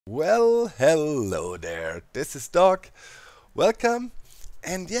Well, hello there. This is Doc. Welcome.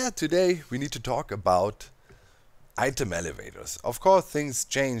 And yeah, today we need to talk about item elevators. Of course, things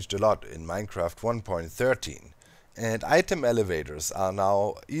changed a lot in Minecraft 1.13. And item elevators are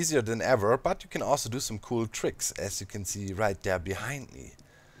now easier than ever, but you can also do some cool tricks, as you can see right there behind me.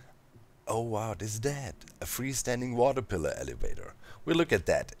 Oh wow, this is that. A freestanding water pillar elevator. We'll look at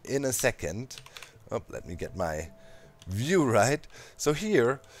that in a second. Oh, let me get my view right. So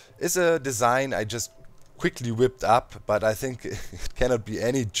here is a design I just quickly whipped up, but I think it cannot be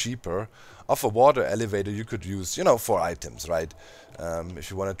any cheaper, of a water elevator you could use, for items, right? If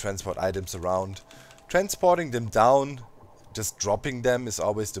you want to transport items around, transporting them down, just dropping them is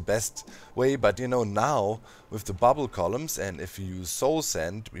always the best way. But now with the bubble columns, and if you use soul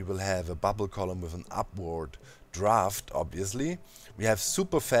sand, we will have a bubble column with an upward draft. Obviously we have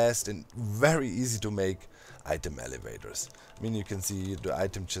super fast and very easy to make item elevators. I mean, you can see the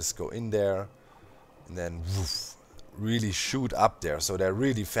item just go in there and then woof, really shoot up there, so they're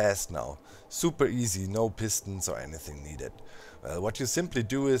really fast now. Super easy, no pistons or anything needed. Well, what you simply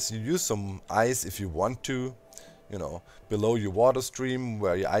do is you use some ice if you want to, below your water stream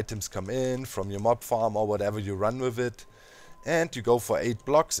where your items come in from your mob farm or whatever you run with it. And you go for 8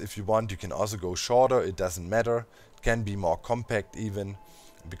 blocks if you want. You can also go shorter, it doesn't matter. It can be more compact even,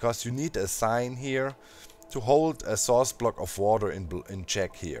 because you need a sign here to hold a source block of water in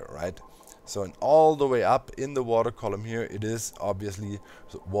check here, right? So and all the way up in the water column here, it is obviously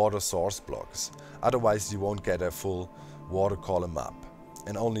water source blocks. Otherwise you won't get a full water column up,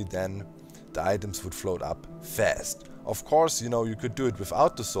 and only then the items would float up fast. Of course, you could do it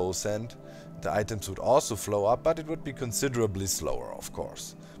without the soul sand. The items would also flow up, but it would be considerably slower, of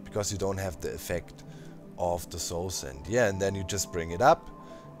course, because you don't have the effect of the soul sand. Yeah, and then you just bring it up,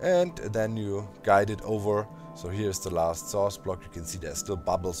 and then you guide it over. So here's the last source block. You can see there's still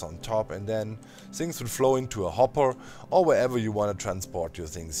bubbles on top, and then things will flow into a hopper or wherever you want to transport your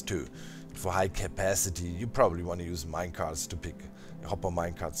things to. For high capacity, you probably want to use minecarts to pick hopper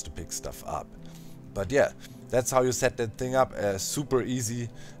minecarts to pick stuff up. But yeah, that's how you set that thing up. Super easy,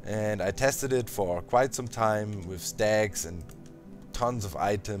 and I tested it for quite some time with stacks and tons of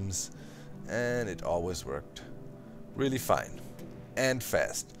items, and it always worked really fine and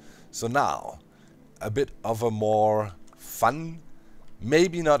fast. So now a bit of a more fun,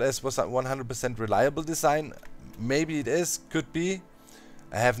 maybe not as 100% reliable design. Maybe it is, could be.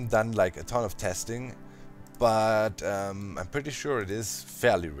 I haven't done like a ton of testing, but I'm pretty sure it is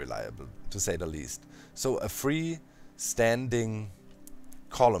fairly reliable, to say the least. So a free standing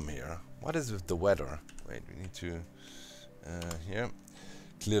column here. What is with the weather? Wait, we need to here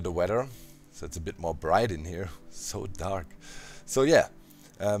clear the weather so it's a bit more bright in here. So dark. So yeah,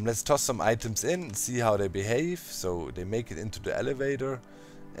 let's toss some items in and see how they behave. So they make it into the elevator,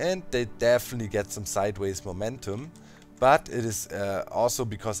 and they definitely get some sideways momentum. But it is also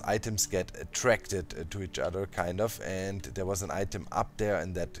because items get attracted to each other, kind of, and there was an item up there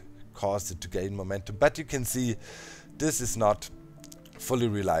and that caused it to gain momentum. But you can see this is not fully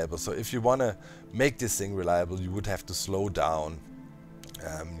reliable. So if you want to make this thing reliable, you would have to slow down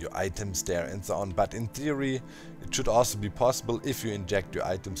your items there and so on. But in theory, it should also be possible, if you inject your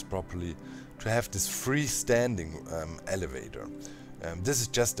items properly, to have this freestanding elevator. This is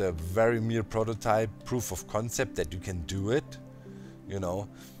just a very mere prototype, proof of concept that you can do it,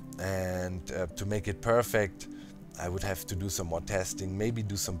 and to make it perfect, I would have to do some more testing, maybe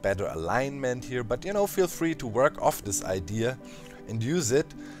do some better alignment here, but feel free to work off this idea and use it.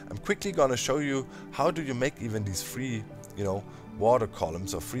 I'm quickly gonna show you how do you make even these free, water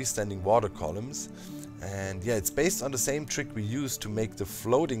columns or freestanding water columns. And yeah, it's based on the same trick we used to make the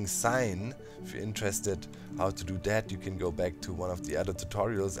floating sign. If you're interested how to do that, you can go back to one of the other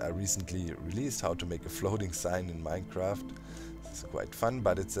tutorials I recently released, how to make a floating sign in Minecraft. It's quite fun,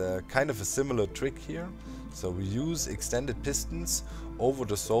 but it's a kind of a similar trick here. So we use extended pistons over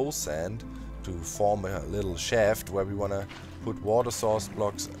the soul sand to form a little shaft where we want to put water source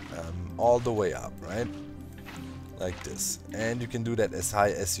blocks all the way up, right? Like this. And you can do that as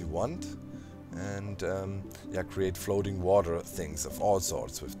high as you want. And yeah, create floating water things of all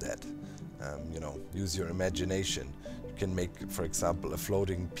sorts with that. Use your imagination. You can make, for example, a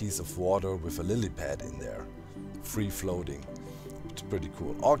floating piece of water with a lily pad in there, free floating, which is pretty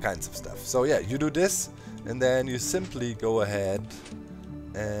cool. All kinds of stuff. So yeah, you do this, and then you simply go ahead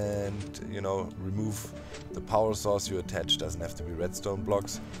and remove the power source you attach. Doesn't have to be redstone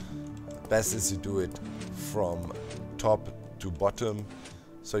blocks. Best is you do it from top to bottom,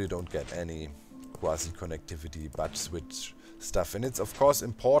 so you don't get any quasi connectivity, but switch stuff. And it's of course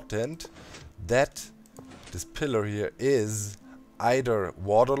important that this pillar here is either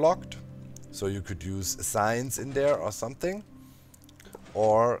waterlogged, so you could use signs in there or something,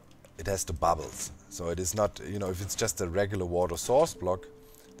 or it has the bubbles. So it is not, you know, if it's just a regular water source block,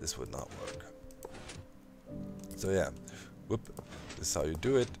 this would not work. So yeah, whoop, this is how you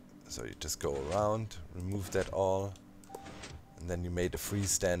do it. So you just go around, remove that all, and then you made a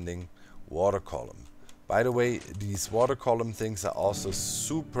freestanding water column. By the way, these water column things are also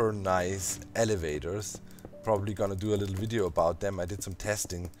super nice elevators. Probably gonna do a little video about them. I did some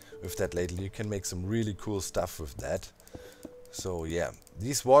testing with that lately. You can make some really cool stuff with that. So yeah,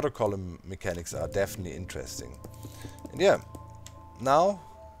 these water column mechanics are definitely interesting. And yeah, now,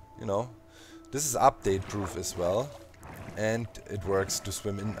 you know, this is update proof as well, and it works to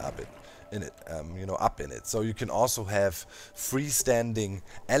swim up in it. So you can also have freestanding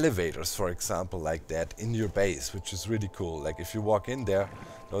elevators, for example, like that in your base, which is really cool. Like if you walk in there,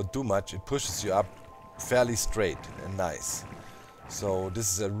 don't do much, it pushes you up fairly straight and nice. So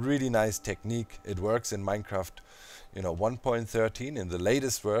this is a really nice technique. It works in Minecraft, you know, 1.13 in the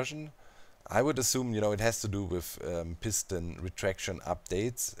latest version. I would assume, you know, it has to do with piston retraction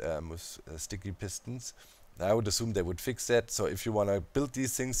updates with sticky pistons. I would assume they would fix that. So if you want to build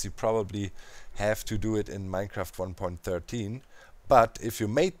these things, you probably have to do it in Minecraft 1.13. But if you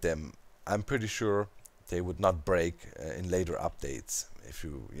made them, I'm pretty sure they would not break in later updates. If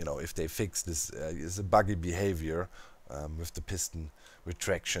if they fix this is a buggy behavior with the piston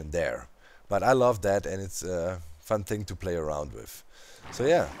retraction there. But I love that, and it's a fun thing to play around with. So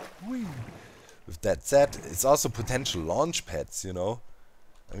yeah, with that said, it's also potential launch pads, you know.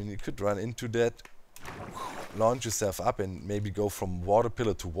 I mean, you could run into that, launch yourself up, and maybe go from water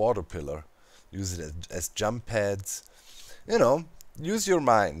pillar to water pillar. Use it as jump pads. You know, use your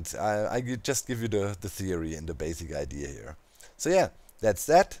mind. I just give you the theory and the basic idea here. So yeah, that's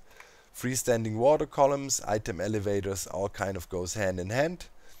that. Freestanding water columns, item elevators, all kind of goes hand in hand.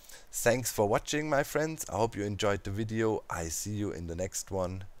 Thanks for watching, my friends. I hope you enjoyed the video. I see you in the next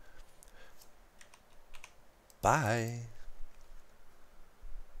one. Bye.